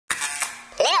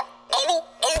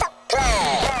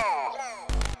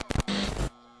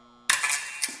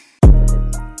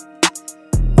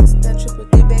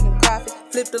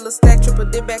Flip the little stack, triple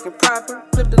dip back in profit.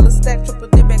 Flip the little stack, triple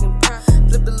dip back in profit.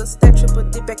 Flip the little stack, triple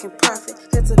dip back in profit.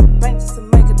 Head to the bank just to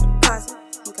make a deposit.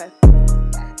 Okay.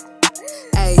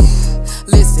 Hey,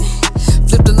 listen.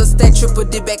 Flip the little stack, triple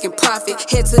dip back in profit.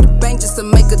 Head to the bank just to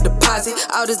make a deposit.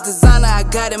 All this designer I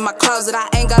got in my closet. I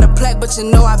ain't got a plaque, but you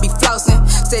know I be flossing.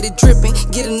 Steady dripping,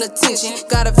 getting attention.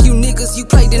 Got a few niggas you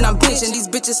play, then I'm benching. These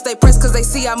bitches stay pressed cause they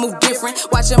see I move different.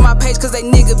 Watching my page cause they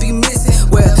nigga be missing.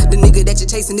 Well, the nigga that you're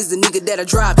chasing is the nigga that I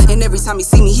drive. And every time he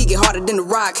see me, he get harder than the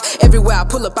rock. Everywhere I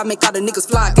pull up, I make all the niggas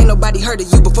flock. Ain't nobody heard of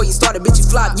you before you started, bitch, you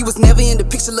flop. You was never in the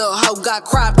picture, little hoe got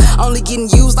cropped. Only getting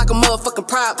used like a motherfucking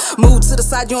prop. Move to the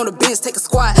side, you on the bench, take a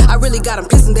squat. I really got him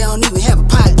pissing, they don't even have a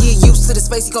pot. Get used to this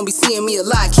face, he gon' be seeing me a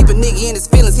lot. Keep a nigga in his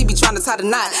feelings, he be trying to tie the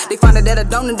knot. They find out that I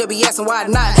don't and they be asking why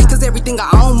not. Cause everything I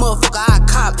own, motherfucker, I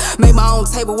cop. Make my own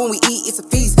table when we eat, it's a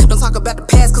feast. Don't talk about the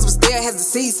past cause what's there has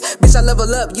deceased. Bitch, I level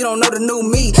up, you don't know the new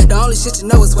me. The only shit you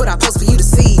know is what I post for you to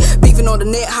see. Beefing on the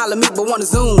net, holler me but wanna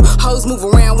zoom. Hoes move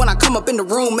around when I come up in the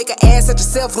room. Make an ass at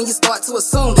yourself when you start to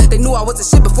assume. They knew I was the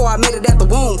shit before I made it at the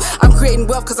womb. I'm creating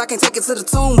wealth cause I can take it to the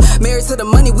tomb. Married to the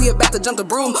money, we about to jump the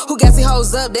broom. Who got these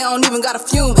hoes up, they don't even got a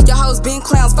fume. Y'all hoes being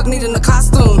clowns, fuck needing a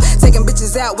costume. Taking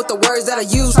bitches out with the words that I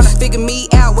use. Tryna figure me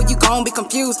out when you gon' be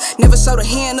confused. Never show the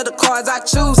hand of the cards I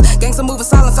choose. Gangsta moving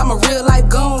silence, I'm a real life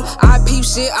goon. I peep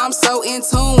shit, I'm so in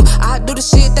tune. I do the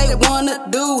shit they wanna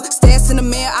do. Stats in the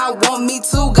man, I want me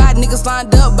too. Got niggas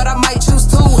lined up, but I might choose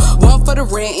two. One for the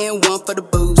rent and one for the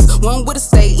booze. One with a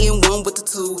stay and one with the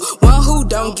two. One who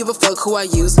don't give a fuck who I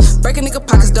use. Break a nigga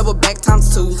pockets, double back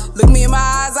times two. Look me in my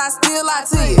eyes, I still lie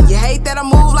to you. You hate that I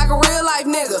move like a real life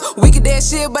nigga. We could that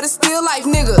shit, but it's still life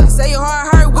nigga. Say your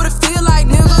heart hurt, what it feel like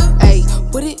nigga?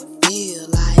 Ayy, what it feel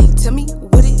like? Tell me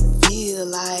what it feel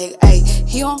like. Ayy,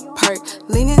 he on perk,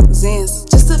 leaning Zans,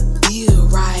 just to feel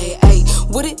right. Ayy,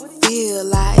 what it feel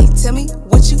like? Tell me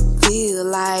what you feel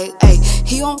like. Ayy,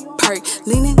 he on perk,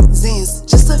 leaning Zans,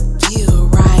 just to feel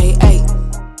right. Ayy.